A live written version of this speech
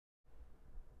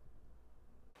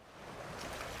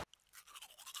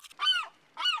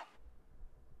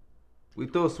We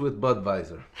toast with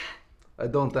Budweiser. I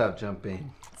don't have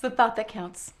champagne. It's the thought that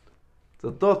counts. It's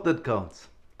the thought that counts.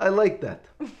 I like that.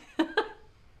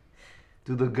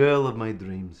 To the girl of my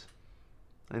dreams.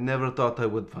 I never thought I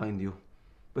would find you.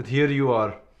 But here you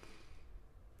are.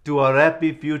 To our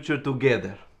happy future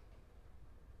together.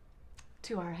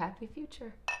 To our happy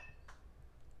future.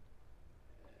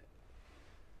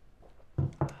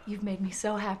 You've made me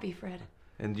so happy, Fred.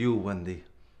 And you, Wendy,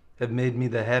 have made me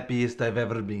the happiest I've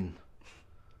ever been.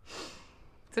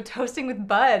 So toasting with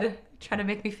Bud, trying to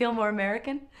make me feel more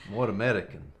American? More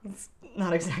American? It's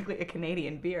not exactly a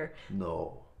Canadian beer.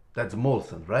 No. That's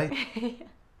Molson, right?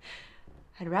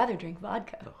 I'd rather drink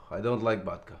vodka. Oh, I don't like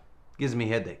vodka. Gives me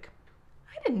headache.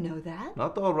 I didn't know that.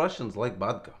 Not all Russians like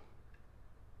vodka.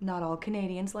 Not all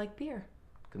Canadians like beer.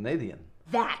 Canadian.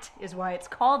 That is why it's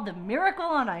called the Miracle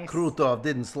on Ice. Krutov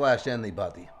didn't slash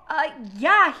anybody.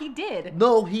 Yeah, he did.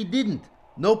 No, he didn't.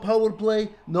 No power play,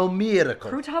 no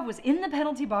miracle. Krutov was in the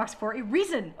penalty box for a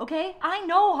reason, okay? I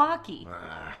know hockey.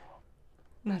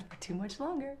 Not for too much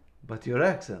longer. But your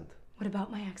accent. What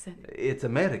about my accent? It's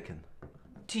American.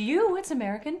 To you, it's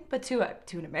American, but to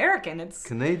an American, it's...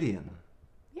 Canadian.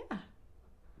 Yeah.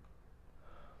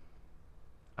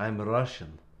 I'm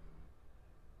Russian.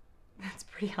 That's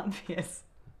pretty obvious.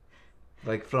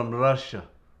 Like from Russia.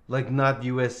 Like not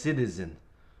U.S. citizen.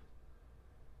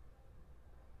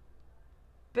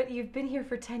 But you've been here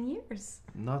for 10 years.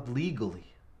 Not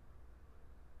legally.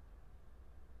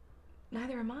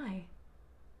 Neither am I.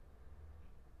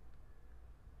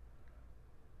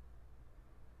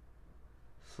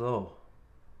 So,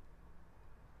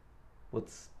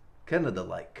 what's Canada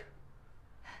like?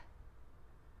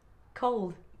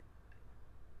 Cold.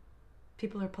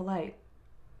 People are polite.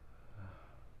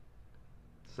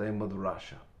 Same with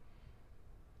Russia.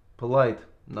 Polite,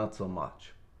 not so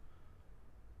much.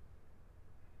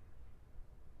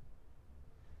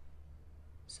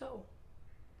 So?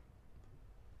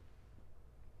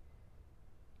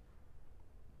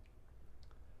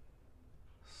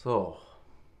 So...